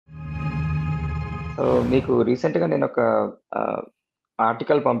So మీకు రీసెంట్‌గా నేనొక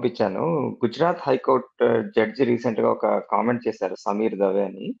ఆర్టికల్ పంపించాను. గుజరాత్ హైకోర్ట్ జడ్జి రీసెంట్‌గా ఒక కామెంట్ చేశారు 'సమీర్ దవే'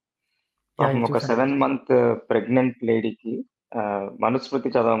 అని. యాహ్! పాపం యాహ్! ఒక చూసాను. 7 మంత్ ప్రెగ్నెంట్ లేడీకి మనుస్మృతి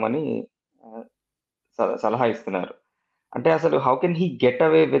చదవమని ఆహ్, సలహా ఇస్తున్నారు. అంటే అసలు how can he get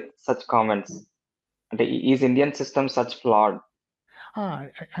away with such comments? అంటే ఈస్ ఇండియన్ సిస్టమ్ సచ్ ఫ్లాడ్? ఆ!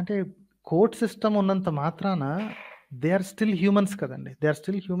 అంటే కోర్ట్ సిస్టమ్ ఉన్నంత మాత్రాన దే ఆర్ స్టిల్ హ్యూమన్స్ కదండీ. They are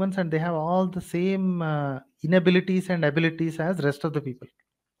still humans and they have all the same ఇనబిలిటీస్ and abilities as rest of the people.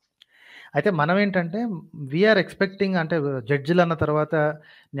 అయితే మనం ఏంటంటే we are expecting అంటే జడ్జిలు అన్న తర్వాత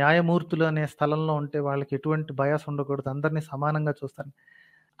న్యాయమూర్తులు అనే స్థలంలో ఉంటే వాళ్ళకి ఎటువంటి బయాస్ ఉండకూడదు. అందరిని సమానంగా చూస్తారు.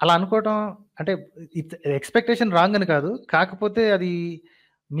 అలా అనుకోవటం అంటే ఎక్స్‌పెక్టేషన్ రాంగ్ అని కాదు. కాకపోతే అది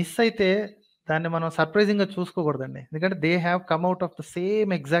మిస్ అయితే దాన్ని మనం సర్ప్రైజింగ్‌గా చూసుకోకూడదండి. ఎందుకంటే they have come out of the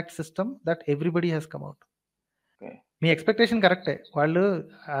same exact system that everybody has come out. Okay. Me expectation కరెక్టే. వాళ్ళు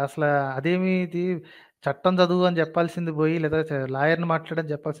అసల అదేమి ఇది చట్టం చదువు అని చెప్పాల్సింది పోయి లేదా లాయర్‌ని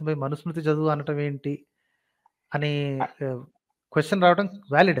మాట్లాడని చెప్పాల్సింది పోయి మనుస్మృతి చదువు అనటం ఏంటి అని అ క్వెషన్ రావడం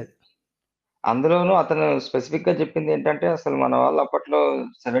వాలిడ్ అది. అందులోనూ అతను స్పెసిఫిక్‌గా చెప్పిందేంటంటే, అసలు మన వాళ్ళు అప్పట్లో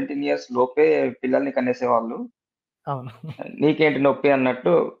 17 ఇయర్స్ లోపే పిల్లల్ని కనేసేవాళ్ళు. అవును. నీకేంటి నొప్పి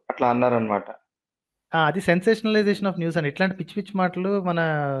అన్నట్టు అట్లా అన్నారనమాట. అది సెన్సేషనలైజేషన్ ఆఫ్ న్యూస్ అని. ఇట్లాంటి పిచ్చి పిచ్చి మాటలు మన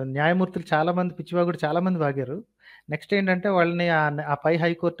న్యాయమూర్తులు చాలా మంది పిచ్చివాగుడు చాలా మంది వాగారు. నెక్స్ట్ ఏంటంటే వాళ్ళని ఆ పై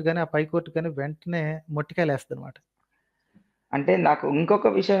హైకోర్ట్ గాని, ఆ పై కోర్ట్ గాని వెంటనే మొట్టికాయలేస్తదనమాట. అంటే నాకు ఇంకొక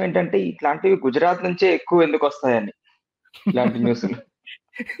విషయం ఏంటంటే, ఇట్లాంటివి గుజరాత్ నుంచే ఎక్కువ ఎందుకొస్తాయని. ఇలాంటి న్యూసులు.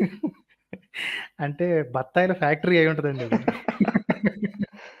 అంటే బత్తాయిల ఫ్యాక్టరీ అయ్యుంటదండి అది.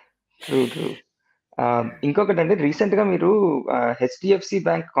 ట్రూ. ట్రూ. ఇంకొకటండి రీసెంట్‌గా మీరు హెచ్‌డీఎఫ్‌సీ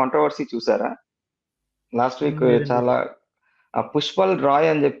బ్యాంక్ కాంట్రోవర్సీ చూసారా? లాస్ట్ వీక్ లేదండి. చాలా పుష్పల్ రాయ్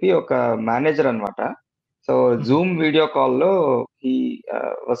అని జెప్పి ఒక మేనేజర్ అన్నమాట. సో, హుహు. జూమ్ వీడియో కాల్‌లో హి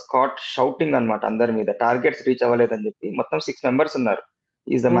వాస్ కాట్ షౌటింగ్ అన్నమాట అందరి మీద. టార్గెట్స్ రీచ్ అవ్వలేదని జెప్పి. మొత్తం 6 మెంబర్స్ ఉన్నారు.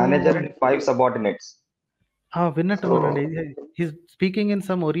 He is the manager oh! And 5 subordinates. So విన్నట్టున్నానండి. He's speaking in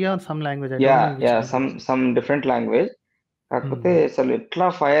some Oriya are some language. I don't know which yeah! Language. Some different language. హ్మ్. కాకపోతే అసలు ఎట్లా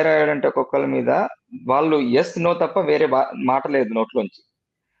ఫైర్ అయ్యాడంటే ఒక్కొక్కళ్ళ మీద, వాళ్ళు యెస్, నో తప్ప వేరే మాట లేదు నోట్లోంచి.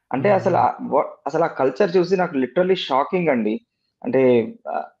 అంటే హ్మ్. అసలు హ్మ్. అసలు ఆ కల్చర్ చూసి నాకు లిటరల్లీ షాకింగ్ అండి. అంటే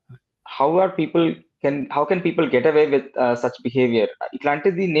ఆహ్, how can people get away with such behaviour?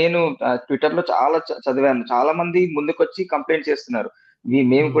 ఇట్లాంటిది నేను ట్విట్టర్‌లో చాలా చదివాను. చాలా మంది ముందుకొచ్చి కంప్లెయింట్ చేస్తున్నారు.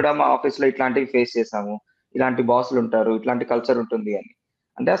 మేము హ్మ్. కూడా మా ఆఫీస్‌లో ఇట్లాంటివి ఫేస్ చేసాము. ఇలాంటి బాసులుంటారు. ఇట్లాంటి కల్చర్ ఉంటుంది అని.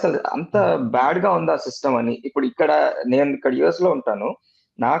 అంటే అసలు అంత హ్మ్. బ్యాడ్‌గా ఉందా సిస్టమ్ అని. ఇప్పుడు నేను ఇక్కడ యూఎస్‌లో ఉంటాను.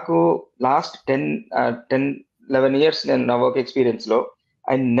 నాకు లాస్ట్ 10, 11 ఇయర్స్ నేను నా work ఎక్స్‌పీరియన్స్‌లో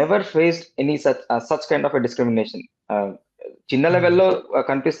I never faced any such kind of discrimination. ఆహ్, చిన్న హ్మ్. లెవెల్‌లో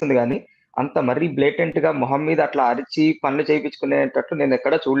కనిపిస్తుంది గానీ, అంత మరీ బ్లేటెంట్‌గా మొహం మీద అట్లా అరిచి పనులు చేపించుకునేటట్టు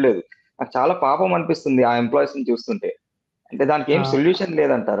నేనెక్కడా చూడలేదు. నాకు చాలా పాపం అనిపిస్తుంది ఆ ఎంప్లాయీస్‌ని చూస్తుంటే. అంటే దానికేం ఆహ్, సొల్యూషన్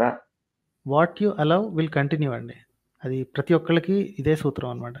లేదంటారా? What you allow will continue అండి. అది ప్రతి ఒక్కళ్ళకి ఇదే సూత్రం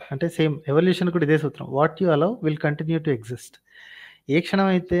అనమాట. అంటే సేమ్ ఎవల్యూషన్ కూడా ఇదే సూత్రం. What you allow will continue to exist. ఏ క్షణం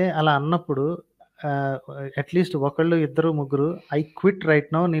అయితే అలా అన్నప్పుడు ఆహ్, అట్‌లీస్ట్ ఒకళ్ళు, ఇద్దరు, ముగ్గురు ఐ క్విట్ రైట్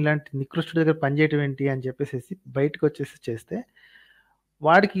నౌ నీలాంటి నికృష్టుడి దగ్గర పని చేయటం ఏంటి అని చెప్పేసేసి బయటకొచ్చేసి చేస్తే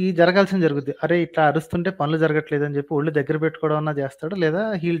వాడికి జరగాల్సింది జరుగుద్ది. అరే! ఇట్లా అరుస్తుంటే పనులు జరగట్లేదని చెప్పి ఒళ్ళు దగ్గర పెట్టుకోవడం అన్నా చేస్తాడు. లేదా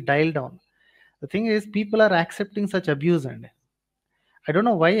heal dial down. The thing is people are accepting such abuse అండి. ఐ డోంట్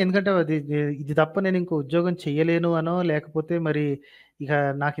నో వై ఎందుకంటే ఇది తప్ప నేను ఇంకో ఉద్యోగం చెయ్యలేను అనో, లేకపోతే మరి ఇక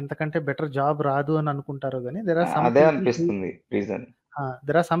నాకు ఇంతకంటే బెటర్ జాబ్ రాదు అని అనుకుంటారో గాని అదే అనిపిస్తుంది reason.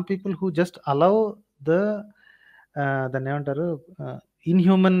 There are some people who just allow the దాన్నేమంటారు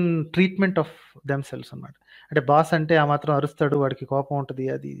ఇన్‌హ్యూమన్ ట్రీట్‌మెంట్ ఆఫ్ దెమ్‌సెల్వ్స్ అన్నమాట. అంటే బాస్ అంటే ఆ మాత్రం అరుస్తాడు, వాడికి కోపం ఉంటది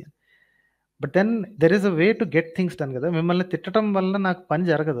అది ఇది అని. But then there is a way to get things done కదా! మిమ్మల్ని తిట్టడం వల్ల నాకు పని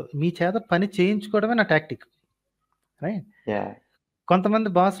జరగదు. మీ చేత పని చేయించుకోవడమే నా టాక్టిక్. రైట్? యాహ్! కొంతమంది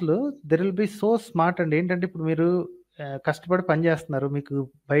బాసులు there will be so smart అండి. ఏంటంటే ఇప్పుడు మీరు కష్టపడి పని చేస్తున్నారు. మీకు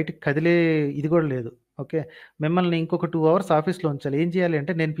బయటికి కదిలే ఇది కూడా లేదు. ఓకే. మిమ్మల్ని ఇంకొక 2 అవర్స్ ఆఫీస్‌లో ఉంచాలి. ఏం చేయాలి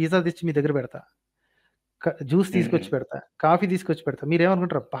అంటే నేను పిజ్జా తెచ్చి మీ దగ్గర పెడతా. జ్యూస్ హుహు. తీసుకొచ్చి పెడతా. కాఫీ తీసుకొచ్చి పెడతా.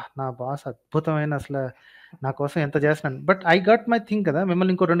 మీరేమనుకుంటారు? అబ్బా! నా బాస్ అద్భుతమైన నా కోసం ఎంత చేస్తున్నాను. But I got my thing కదా!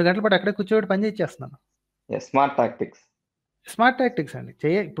 మిమ్మల్ని ఇంకో 2 గంటల పాటు అక్కడే కూర్చోబెట్టి పని చేయించేస్తున్నాను. Yes. Smart tactics. Smart tactics అండి.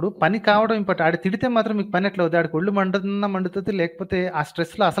 ఇప్పుడు పని కావడం ఇంపార్టెంట్. ఆడు తిడితే మాత్రం మీకు పని ఎట్లా అవుద్ది? ఆడికి ఒళ్ళు మండుతున్నా మండుతది. లేకపోతే ఆ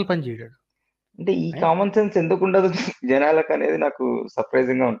స్ట్రెస్‌లో అసలు పని చేయడాడు. అంటే ఈ రైట్? కామన్ సెన్స్ ఎందుకుండదు జనాలకనేది నాకు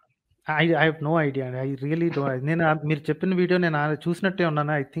సర్ప్రైజింగ్‌గా ఉంటుంది. ఐ హావ్ నో ఐడియా అండి. ఐ రియల్లీ నేను మీరు చెప్పిన వీడియో నేను చూసినట్టే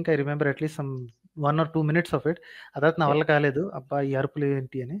ఉన్నాను. I think I remember at least some 1 are 2 minutes of it. ఆ తర్వాత నా వల్ల యాహ్! కాలేదు. అబ్బా! ఈ అరుపులు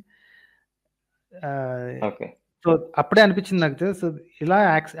ఏంటి అని. ఆహ్, ఓకే. సో, అప్పుడే అనిపించింది నాకు. సో, ఇలా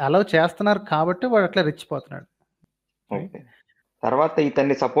అలౌ చేస్తున్నారు కాబట్టి వాడు అట్లా రెచ్చిపోతున్నాడు. రైట్? ఓకే. తర్వాత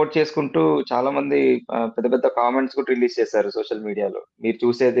ఇతన్ని సపోర్ట్ చేసుకుంటూ చాలా మంది పెద్ద పెద్ద కామెంట్స్ కూడా రిలీజ్ చేశారు సోషల్ మీడియాలో. మీరు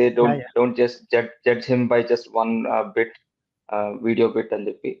చూసేదే don't just judge him by just one bit video bit అని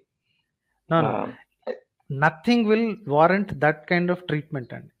చెప్పి. Nothing will warrant that kind of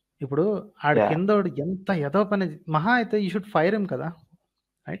treatment అండి. ఇప్పుడు ఆడ కిందోడు ఎంత ఏదో పని మహా అయితే యూ షుడ్ ఫైర్ హిమ్ కదా,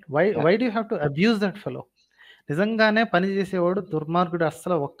 right? Why do have to abuse that fellow? నిజంగానే పని చేసేవాడు దుర్మార్గుడు,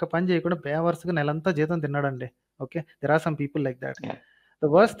 అస్సలు ఒక్క పని చేయకుండా బేవర్స్గా నెలంతా జీతం తిన్నాడండి. Okay, there are some people like that. The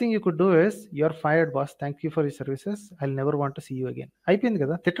worst thing you could do is you are fired boss, thank you for your services, I will never want to see you again. అయిపోయింది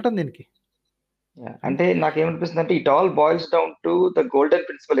కదా తిట్టడం దీనికి. అంటే నాకేమనిపిస్తుంది అంటే it all boils down to the golden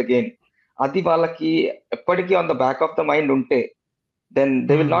principal again. అది వాళ్ళకి ఎప్పటికీ on the back of the mind ఉంటే then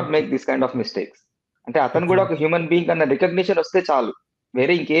they will not make this kind of mistakes. అంటే అతను కూడా ఒక హ్యూమన్ బీయింగ్ అన్న రికగ్నిషన్ వస్తే చాలు,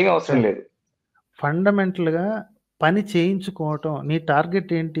 వేరే ఇంకేమీ అవసరం లేదు. ఫండమెంటల్ గా పని చేయించుకోవటం, నీ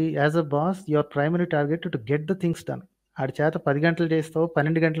టార్గెట్ ఏంటి? As a boss your primary target to get the things done. ఆడి చేత 10 గంటలు చేస్తావు,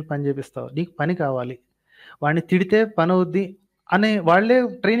 12 గంటలు పని చేపిస్తావు, నీకు పని కావాలి. వాడిని తిడితే పని అవుద్ది అనే వాళ్ళే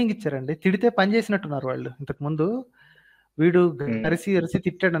ట్రైనింగ్ ఇచ్చారండి. తిడితే పని చేసినట్టున్నారు వాళ్ళు. ఇంతకు ముందు వీడు అరిసి అరిసి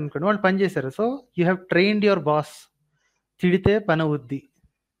తిట్టాడు అనుకోండి, వాళ్ళు పని చేశారు. So you have trained your boss, తిడితే పని అవుద్ది.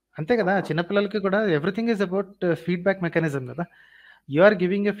 అంతే కదా, చిన్నపిల్లలకి కూడా everything is about feedback mechanism కదా. You are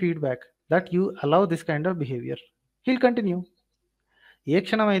giving a feedback that you allow this kind of behaviour, heal continue. ఏ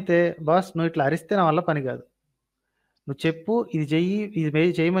క్షణం అయితే బాస్ నువ్వు ఇట్లా అరిస్తే నా వల్ల పని కాదు, నువ్వు చెప్పు ఇది చెయ్యి, ఇది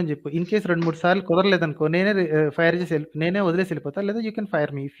చేయమని చెప్పు. ఇన్ కేసు 2-3 సార్లు కుదరలేదనుకో, నేనే వదిలేసి వెళ్ళిపోతా, లేదా you can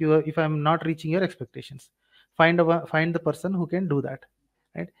fire me if I'm not reaching your expectations. Find the person who can do that,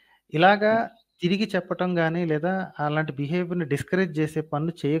 right? ఇలాగా తిరిగి చెప్పటం కానీ లేదా అలాంటి బిహేవియర్ని డిస్కరేజ్ చేసే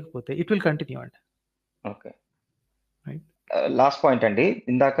పనులు చేయకపోతే ఇట్ విల్ కంటిన్యూ అండి. ఓకే, లాస్ట్ పాయింట్ అండి.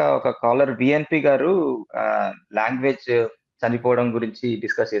 ఇందాక ఒక కాలర్ బిఎన్పి గారు లాంగ్వేజ్ చనిపోవడం గురించి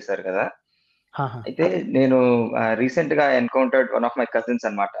డిస్కస్ చేశారు కదా. అయితే నేను రీసెంట్ గా encountered one of my cousins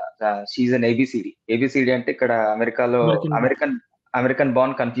అనమాట. షీఈ్ అన్ ఏబిసిడి అంటే ఇక్కడ అమెరికాలో అమెరికన్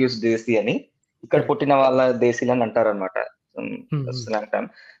బార్న్ కన్ఫ్యూజ్డ్ దేశీ అని, ఇక్కడ పుట్టిన వాళ్ళ దేశీలు అని అంటారు అనమాట.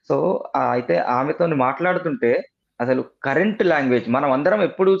 సో అయితే ఆమెతో మాట్లాడుతుంటే అసలు కరెంట్ లాంగ్వేజ్, మనం అందరం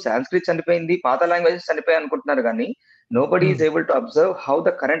ఎప్పుడు సాంస్క్రిట్ చనిపోయింది, పాత లాంగ్వేజెస్ చనిపోయాయి అనుకుంటున్నారు కానీ nobody is able to observe how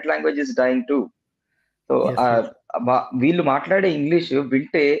the current language is dyeing to. So వీళ్ళు మాట్లాడే ఇంగ్లీష్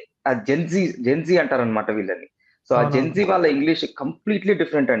వింటే ఆ జెన్జీ అంటారు అనమాట వీళ్ళని. సో ఆ జెన్జీ వాళ్ళ ఇంగ్లీష్ కంప్లీట్లీ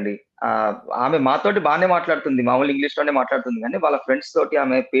డిఫరెంట్ అండి. ఆమె మాతోటి బాగానే మాట్లాడుతుంది, మామూలు ఇంగ్లీష్ లోనే మాట్లాడుతుంది, కానీ వాళ్ళ ఫ్రెండ్స్ తోటి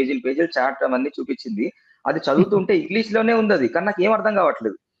ఆమె పేజీలు చాట్ అవన్నీ చూపించింది. అది చదువుతుంటే ఇంగ్లీష్ లోనే ఉంది అది, కానీ నాకు ఏం అర్థం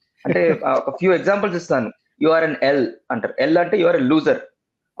కావట్లేదు. అంటే ఒక ఫ్యూ ఎగ్జాంపుల్స్ ఇస్తాను. యు ఆర్ అన్ ఎల్ అంటారు, ఎల్ అంటే you are a loser,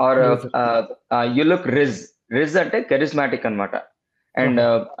 are you look Ritz అంటే కెరిస్మాటిక్ అనమాట. అండ్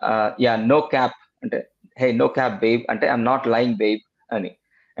యా నో క్యాప్ అంటే హే నో క్యాప్ బేబ్ అంటే ఐఎమ్ నాట్ లైయింగ్ బేబ్ అని.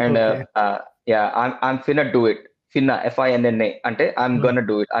 And yeah I'm ఫిన్నా do it, ఫిన్నా FINNA అంటే I'm gonna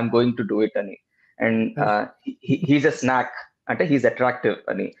do it, I'm going to do it అని. And he's a snack అంటే he's attractive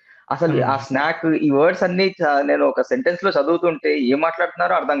అని. అసలు ఆ snack, ఈ వర్డ్స్ అన్ని నేను ఒక సెంటెన్స్ లో చదువుతుంటే ఏం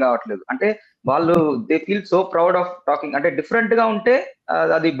మాట్లాడుతున్నారో అర్థం కావట్లేదు. అంటే వాళ్ళు they feel so proud of talking. అంటే డిఫరెంట్ గా ఉంటే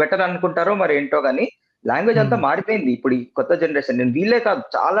అది బెటర్ అనుకుంటారో మరి ఏంటో కానీ లాంగ్వేజ్ అంతా మారిపోయింది ఇప్పుడు ఈ కొత్త జనరేషన్. నేను వీళ్ళే కాదు,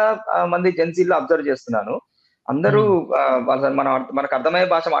 చాలా మంది జెన్సీలో అబ్జర్వ్ చేస్తున్నాను. అందరూ మనకు అర్థమయ్యే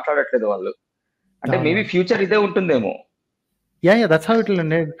భాష మాట్లాడట్లేదు వాళ్ళు. అంటే మేబీ ఫ్యూచర్ ఇదే ఉంటుందేమో. Yeah that's how it will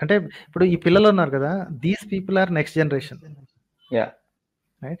అండి. అంటే ఇప్పుడు ఈ పిల్లలు ఉన్నారు కదా, these people are next generation. Yeah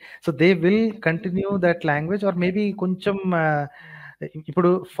right. So they will continue that language, or maybe కొంచెం ఇప్పుడు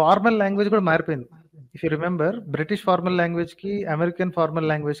ఫార్మల్ లాంగ్వేజ్ కూడా మారిపోయింది. If you remember, British formal language కి అమెరికన్ ఫార్మల్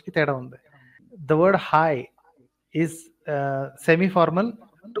లాంగ్వేజ్ కి తేడా ఉంది. The word hi is semi formal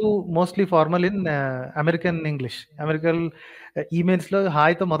to mostly formal in American English. American emails లో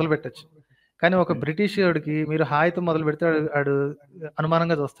హాయ్తో మొదలు పెట్టచ్చు, కానీ ఒక బ్రిటిష్ వాడికి మీరు హాయ్తో మొదలు పెడితే వాడు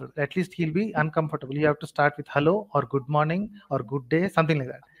అనుమానంగా చూస్తాడు. At least he'll be uncomfortable. You have to start with hello are good morning or good day, something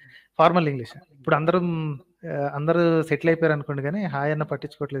like that. Formal English. ఇప్పుడు అందరూ సెటిల్ అయిపోయారు అనుకోండి, కానీ హాయ్ అన్న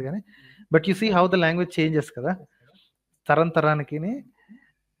పట్టించుకోవట్లేదు. కానీ but you see how the language changes కదా తరానికి.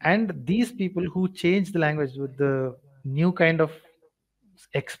 And these people who change the language with the new kind of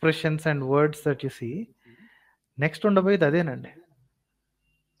expressions and words that you see, next ఉండబోయేది అదేనండి.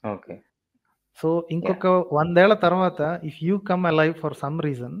 ఓకే. సో ఇంకొక 100 ఏళ్ల తర్వాత if you come alive for some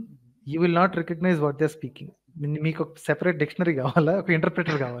reason, you will not recognise what they are speaking. మీకు ఒక separate dictionary కావాలా, ఒక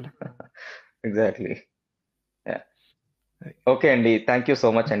interpreter కావాలి. Exactly. Okay అండి, థ్యాంక్ యూ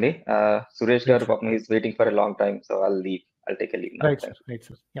సో మచ్ అండి. సురేష్ గారు పాపం is waiting for a long time, so I'll take a leave. Right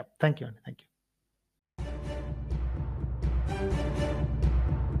sir. Yeah, thank you అండి. Thank you.